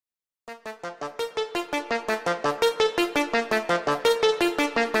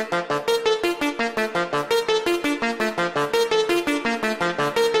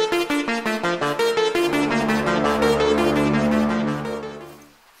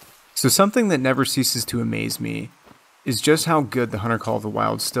So something that never ceases to amaze me is just how good the Hunter Call of the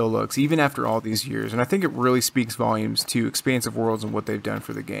Wild still looks, even after all these years. And I think it really speaks volumes to Expansive Worlds and what they've done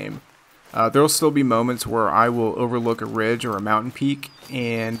for the game. There'll still be moments where I will overlook a ridge or a mountain peak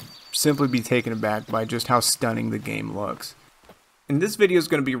and simply be taken aback by just how stunning the game looks. And this video is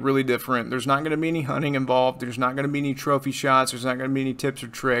going to be really different. There's not going to be any hunting involved. There's not going to be any trophy shots. There's not going to be any tips or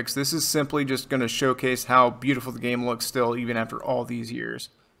tricks. This is simply just going to showcase how beautiful the game looks still, even after all these years.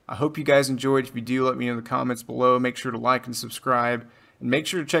 I hope you guys enjoyed. If you do, let me know in the comments below. Make sure to like and subscribe, and make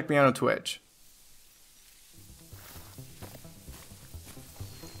sure to check me out on Twitch.